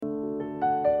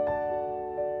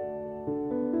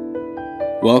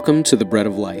Welcome to The Bread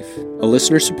of Life, a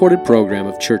listener-supported program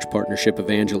of Church Partnership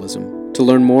Evangelism. To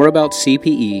learn more about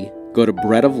CPE, go to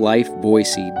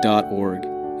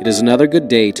breadoflifeboise.org. It is another good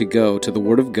day to go to the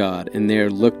Word of God and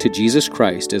there look to Jesus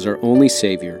Christ as our only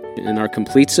Savior and our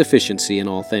complete sufficiency in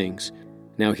all things.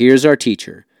 Now here's our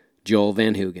teacher, Joel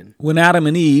Van Hoogen. When Adam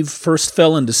and Eve first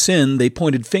fell into sin, they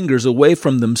pointed fingers away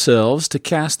from themselves to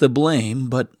cast the blame,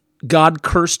 but God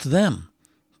cursed them.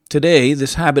 Today,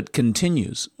 this habit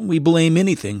continues. We blame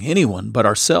anyone but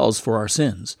ourselves for our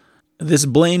sins. This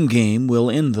blame game will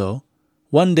end, though.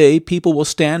 One day, people will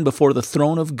stand before the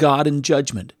throne of God in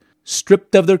judgment.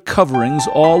 Stripped of their coverings,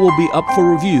 all will be up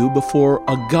for review before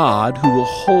a God who will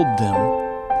hold them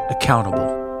accountable.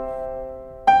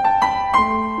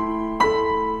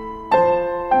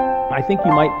 I think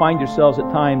you might find yourselves at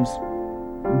times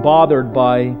bothered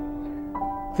by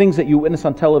things that you witness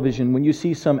on television when you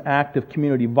see some act of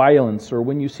community violence, or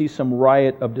when you see some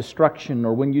riot of destruction,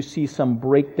 or when you see some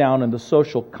breakdown in the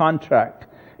social contract.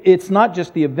 It's not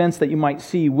just the events that you might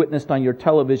see witnessed on your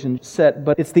television set,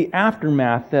 but it's the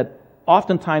aftermath that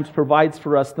oftentimes provides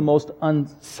for us the most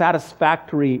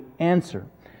unsatisfactory answer.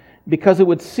 Because it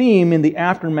would seem in the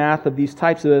aftermath of these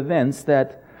types of events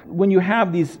that when you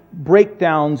have these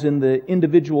breakdowns in the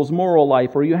individual's moral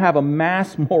life, or you have a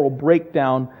mass moral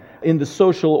breakdown in the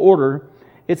social order,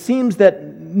 it seems that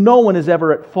no one is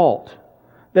ever at fault.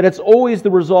 That it's always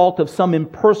the result of some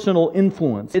impersonal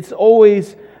influence. It's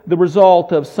always the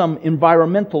result of some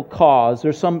environmental cause,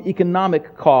 or some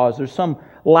economic cause, or some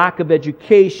lack of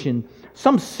education.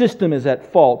 Some system is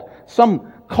at fault.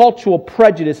 Some cultural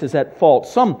prejudice is at fault.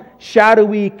 Some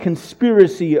shadowy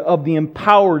conspiracy of the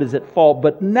empowered is at fault.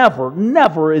 But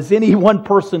never is any one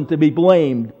person to be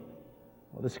blamed.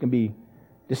 Well, this can be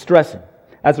distressing.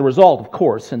 As a result, of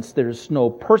course, since there's no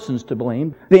persons to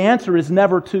blame, the answer is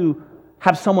never to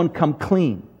have someone come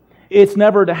clean. It's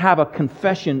never to have a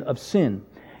confession of sin.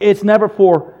 It's never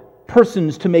for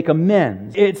persons to make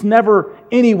amends. It's never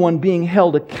anyone being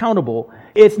held accountable.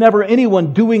 It's never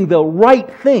anyone doing the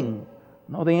right thing.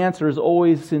 No, the answer is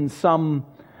always in some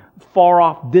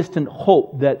far-off, distant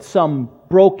hope that some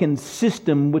broken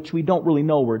system, which we don't really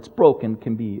know where it's broken,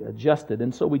 can be adjusted.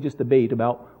 And so we just debate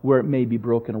about where it may be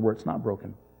broken or where it's not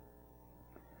broken.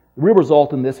 The real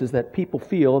result in this is that people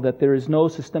feel that there is no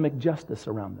systemic justice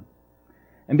around them.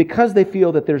 And because they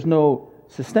feel that there's no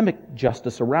systemic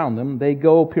justice around them, they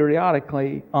go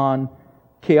periodically on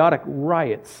chaotic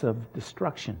riots of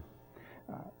destruction.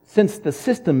 Since the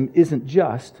system isn't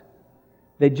just,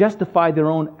 they justify their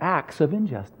own acts of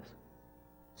injustice.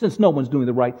 Since no one's doing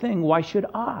the right thing, why should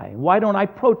I? Why don't I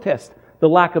protest the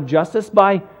lack of justice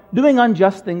by doing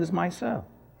unjust things myself?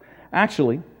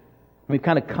 Actually, we've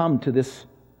kind of come to this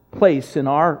place in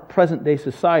our present-day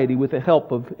society with the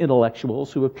help of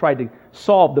intellectuals who have tried to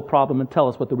solve the problem and tell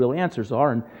us what the real answers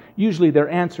are. And usually their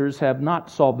answers have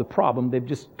not solved the problem. They've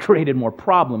just created more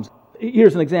problems.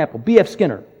 Here's an example. B.F.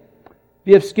 Skinner.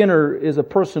 B.F. Skinner is a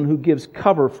person who gives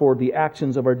cover for the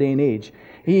actions of our day and age.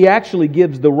 He actually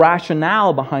gives the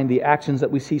rationale behind the actions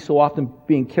that we see so often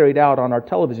being carried out on our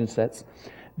television sets.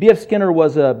 B.F. Skinner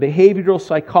was a behavioral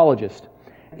psychologist.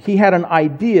 He had an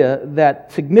idea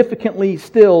that significantly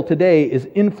still today is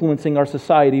influencing our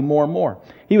society more and more.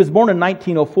 He was born in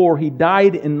 1904. He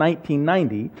died in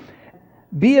 1990.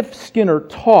 B.F. Skinner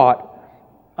taught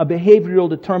a behavioral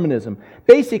determinism.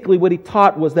 Basically, what he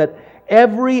taught was that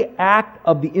every act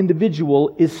of the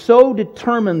individual is so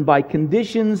determined by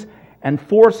conditions and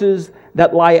forces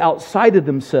that lie outside of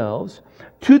themselves,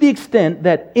 to the extent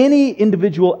that any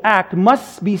individual act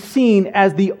must be seen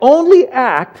as the only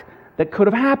act that could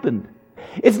have happened.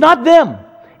 It's not them.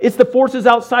 It's the forces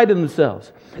outside of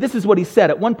themselves. This is what he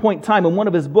said at one point in time in one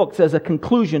of his books as a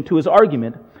conclusion to his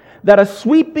argument, that a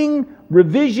sweeping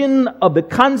revision of the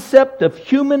concept of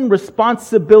human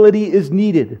responsibility is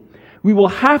needed. We will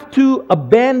have to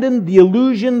abandon the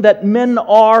illusion that men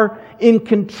are in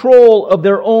control of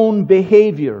their own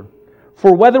behavior.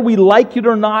 For whether we like it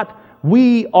or not,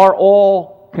 we are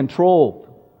all controlled.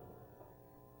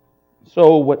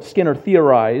 So what Skinner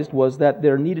theorized was that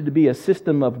there needed to be a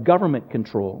system of government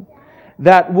control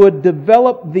that would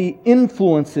develop the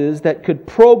influences that could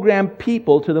program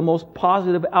people to the most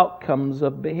positive outcomes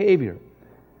of behavior.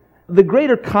 The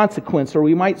greater consequence, or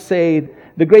we might say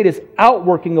the greatest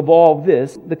outworking of all of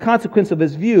this, the consequence of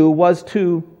his view was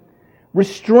to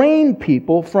restrain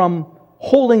people from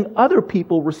holding other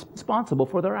people responsible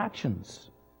for their actions.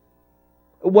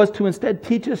 It was to instead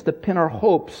teach us to pin our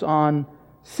hopes on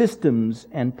systems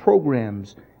and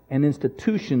programs and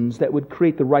institutions that would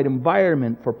create the right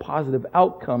environment for positive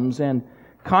outcomes. And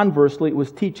conversely, it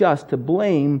was teach us to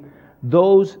blame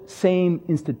those same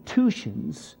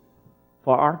institutions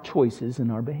for our choices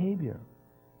and our behavior.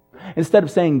 Instead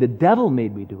of saying the devil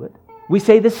made me do it, we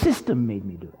say the system made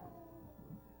me do it.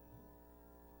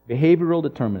 Behavioral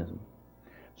determinism.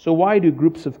 So why do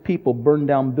groups of people burn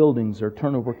down buildings or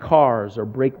turn over cars or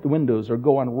break the windows or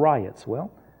go on riots?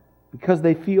 Well, because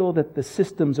they feel that the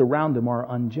systems around them are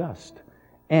unjust.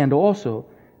 And also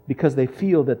because they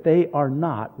feel that they are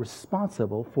not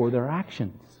responsible for their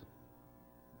actions.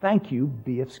 Thank you,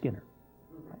 B.F. Skinner.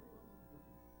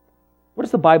 What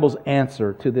is the Bible's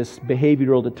answer to this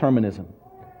behavioral determinism?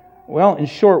 Well, in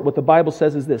short, what the Bible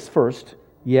says is this. First,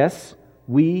 yes,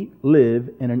 we live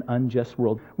in an unjust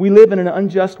world. We live in an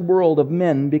unjust world of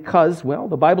men because, well,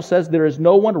 the Bible says there is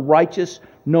no one righteous,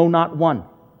 no, not one.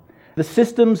 The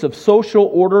systems of social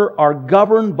order are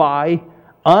governed by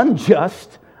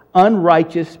unjust,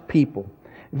 unrighteous people.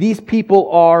 These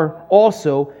people are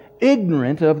also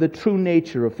ignorant of the true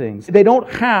nature of things. They don't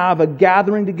have a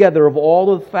gathering together of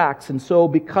all of the facts, and so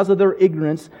because of their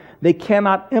ignorance, they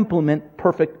cannot implement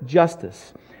perfect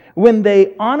justice. When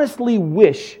they honestly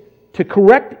wish to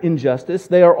correct injustice,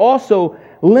 they are also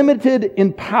limited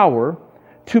in power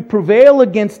to prevail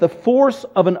against the force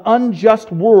of an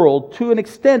unjust world to an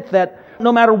extent that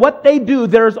no matter what they do,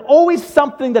 there's always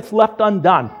something that's left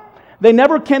undone. They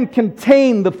never can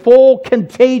contain the full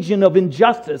contagion of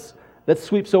injustice that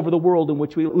sweeps over the world in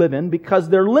which we live in because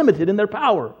they're limited in their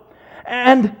power.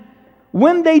 And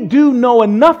when they do know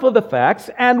enough of the facts,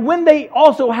 and when they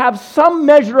also have some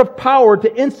measure of power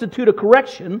to institute a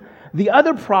correction, the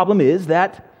other problem is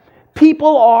that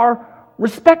people are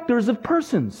respecters of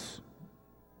persons.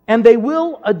 And they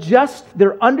will adjust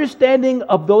their understanding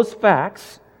of those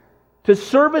facts to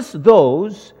service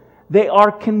those they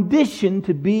are conditioned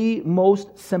to be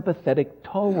most sympathetic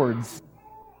towards.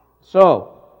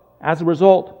 So, as a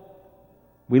result,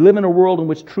 we live in a world in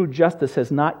which true justice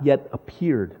has not yet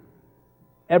appeared.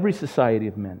 Every society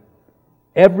of men,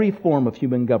 every form of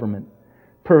human government,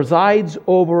 presides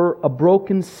over a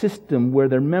broken system where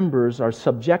their members are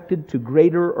subjected to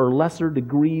greater or lesser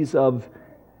degrees of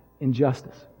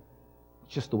injustice.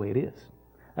 It's just the way it is.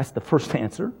 That's the first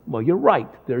answer. Well, you're right.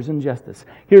 There's injustice.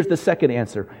 Here's the second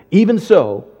answer. Even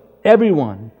so,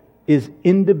 everyone is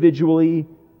individually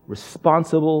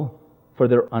responsible for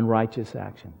their unrighteous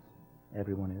actions.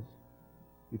 Everyone is.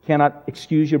 You cannot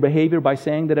excuse your behavior by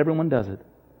saying that everyone does it.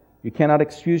 You cannot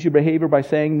excuse your behavior by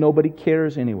saying nobody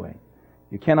cares anyway.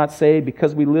 You cannot say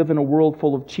because we live in a world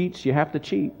full of cheats, you have to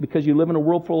cheat. Because you live in a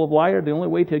world full of liars, the only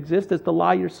way to exist is to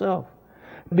lie yourself.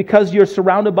 Because you're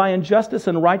surrounded by injustice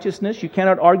and righteousness, you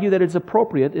cannot argue that it's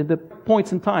appropriate at the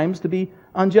points and times to be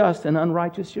unjust and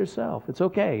unrighteous yourself. It's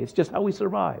okay. It's just how we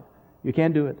survive. You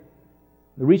can't do it.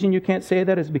 The reason you can't say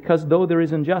that is because though there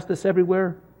is injustice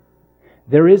everywhere,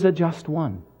 there is a just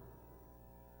one.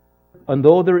 And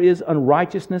though there is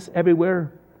unrighteousness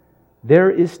everywhere, there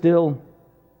is still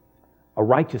a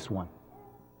righteous one.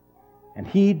 And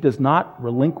He does not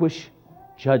relinquish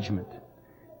judgment.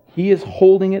 He is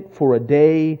holding it for a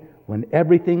day when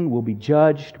everything will be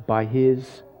judged by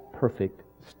His perfect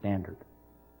standard.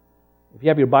 If you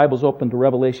have your Bibles open to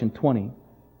Revelation 20,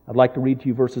 I'd like to read to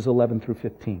you verses 11 through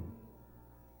 15.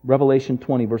 Revelation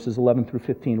 20, verses 11 through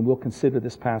 15. We'll consider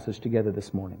this passage together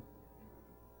this morning.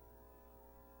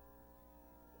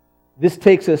 This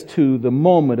takes us to the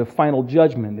moment of final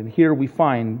judgment, and here we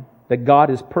find that God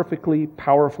is perfectly,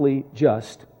 powerfully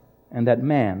just, and that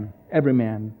man, every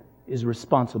man, is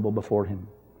responsible before Him.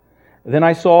 Then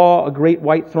I saw a great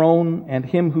white throne, and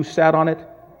Him who sat on it,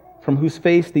 from whose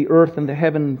face the earth and the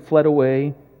heaven fled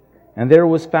away, and there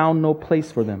was found no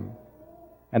place for them.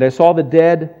 And I saw the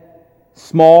dead,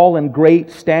 small and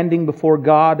great, standing before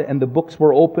God, and the books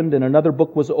were opened, and another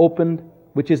book was opened,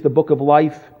 which is the book of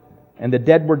life. And the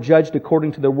dead were judged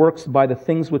according to their works by the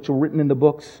things which were written in the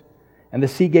books. And the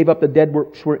sea gave up the dead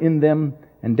which were in them,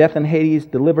 and death and Hades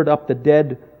delivered up the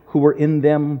dead who were in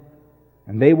them,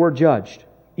 and they were judged,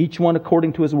 each one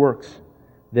according to his works.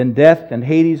 Then death and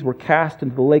Hades were cast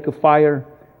into the lake of fire.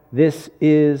 This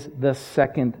is the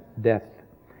second death.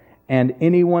 And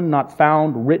anyone not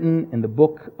found written in the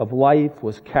book of life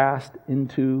was cast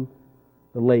into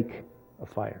the lake of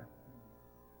fire.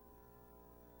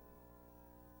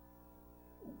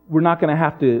 We're not going to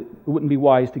have to, it wouldn't be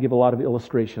wise to give a lot of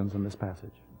illustrations in this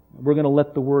passage. We're going to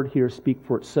let the Word here speak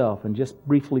for itself and just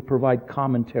briefly provide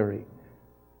commentary.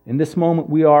 In this moment,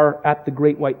 we are at the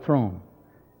great white throne.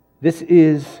 This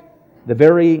is the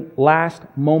very last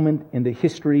moment in the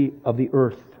history of the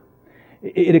earth.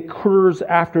 It occurs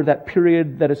after that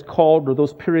period that is called, or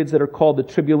those periods that are called the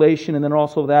tribulation, and then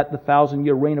also the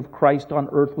 1,000-year reign of Christ on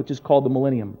earth, which is called the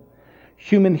millennium.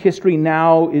 Human history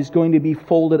now is going to be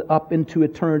folded up into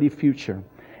eternity future.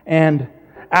 And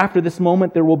after this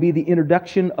moment, there will be the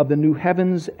introduction of the new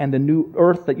heavens and the new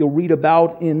earth that you'll read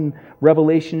about in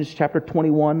Revelations chapter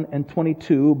 21 and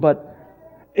 22. But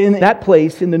in that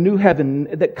place, in the new heaven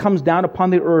that comes down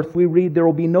upon the earth, we read there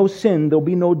will be no sin, there will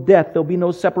be no death, there will be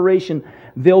no separation,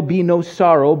 there will be no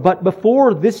sorrow. But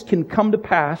before this can come to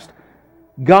pass,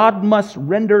 God must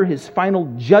render His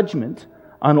final judgment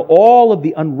on all of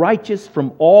the unrighteous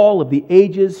from all of the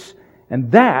ages,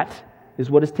 and that is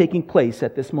what is taking place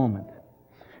at this moment.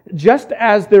 Just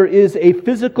as there is a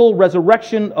physical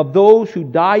resurrection of those who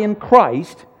die in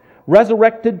Christ,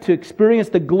 resurrected to experience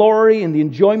the glory and the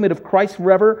enjoyment of Christ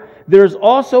forever, there is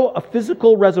also a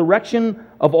physical resurrection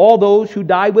of all those who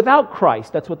die without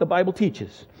Christ. That's what the Bible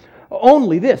teaches.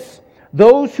 Only this,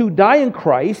 those who die in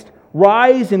Christ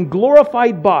rise in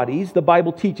glorified bodies, the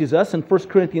Bible teaches us in 1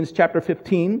 Corinthians chapter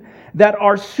 15, that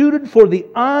are suited for the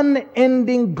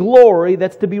unending glory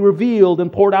that's to be revealed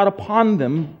and poured out upon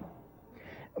them.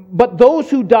 But those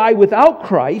who die without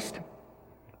Christ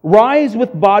rise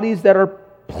with bodies that are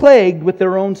plagued with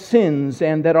their own sins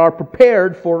and that are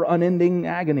prepared for unending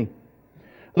agony.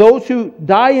 Those who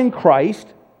die in Christ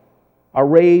are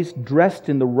raised dressed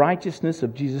in the righteousness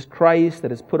of Jesus Christ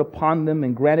that is put upon them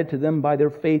and granted to them by their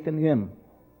faith in Him.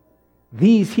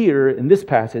 These here in this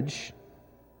passage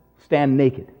stand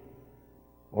naked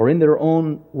or in their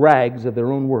own rags of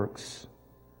their own works.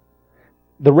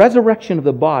 The resurrection of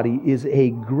the body is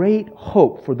a great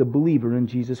hope for the believer in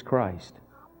Jesus Christ.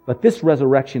 But this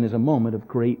resurrection is a moment of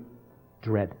great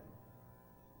dread.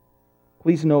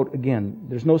 Please note again,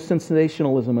 there's no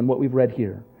sensationalism in what we've read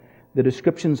here. The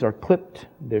descriptions are clipped,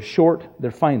 they're short,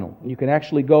 they're final. You can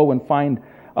actually go and find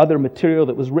other material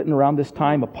that was written around this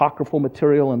time, apocryphal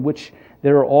material, in which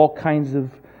there are all kinds of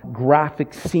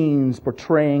graphic scenes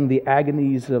portraying the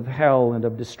agonies of hell and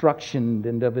of destruction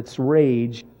and of its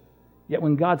rage. Yet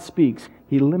when God speaks,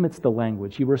 He limits the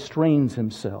language. He restrains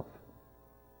Himself.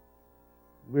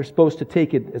 We're supposed to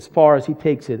take it as far as He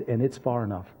takes it, and it's far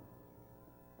enough.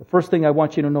 The first thing I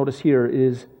want you to notice here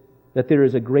is that there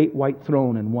is a great white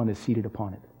throne and one is seated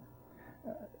upon it.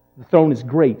 The throne is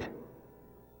great.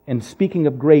 And speaking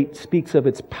of great, speaks of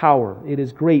its power. It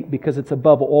is great because it's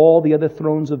above all the other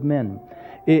thrones of men.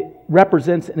 It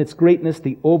represents in its greatness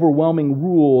the overwhelming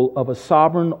rule of a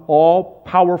sovereign,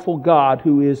 all-powerful God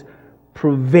who is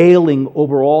prevailing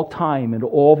over all time and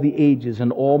all the ages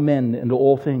and all men and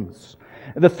all things.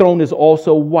 The throne is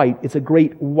also white. It's a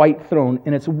great white throne,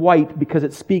 and it's white because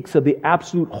it speaks of the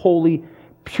absolute holy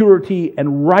purity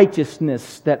and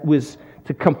righteousness that was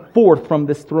to come forth from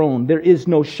this throne. There is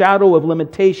no shadow of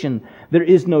limitation. There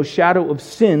is no shadow of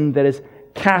sin that is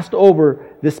cast over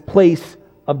this place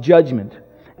of judgment.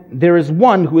 There is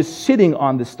one who is sitting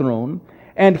on this throne,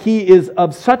 and He is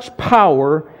of such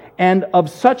power and of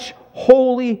such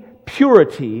holy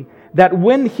purity that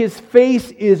when His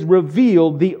face is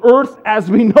revealed, the earth as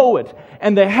we know it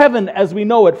and the heaven as we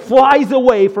know it flies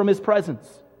away from His presence.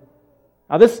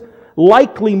 Now this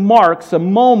likely marks a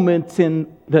moment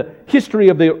in the history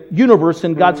of the universe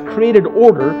and God's created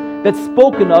order that's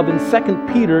spoken of in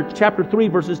 2 Peter chapter 3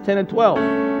 verses 10 and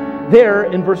 12.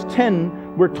 There in verse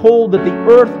 10 we're told that the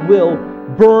earth will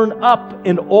burn up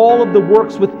and all of the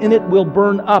works within it will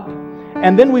burn up.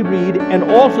 And then we read, and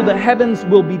also the heavens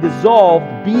will be dissolved,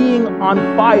 being on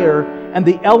fire, and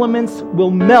the elements will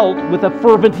melt with a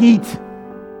fervent heat.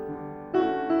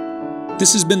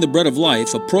 This has been The Bread of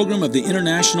Life, a program of the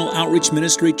International Outreach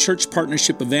Ministry Church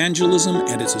Partnership Evangelism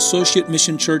and its associate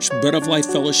mission church, Bread of Life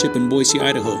Fellowship in Boise,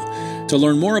 Idaho. To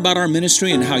learn more about our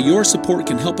ministry and how your support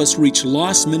can help us reach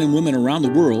lost men and women around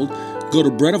the world, go to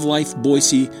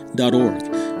breadoflifeboise.org.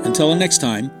 Until next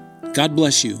time, God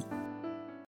bless you.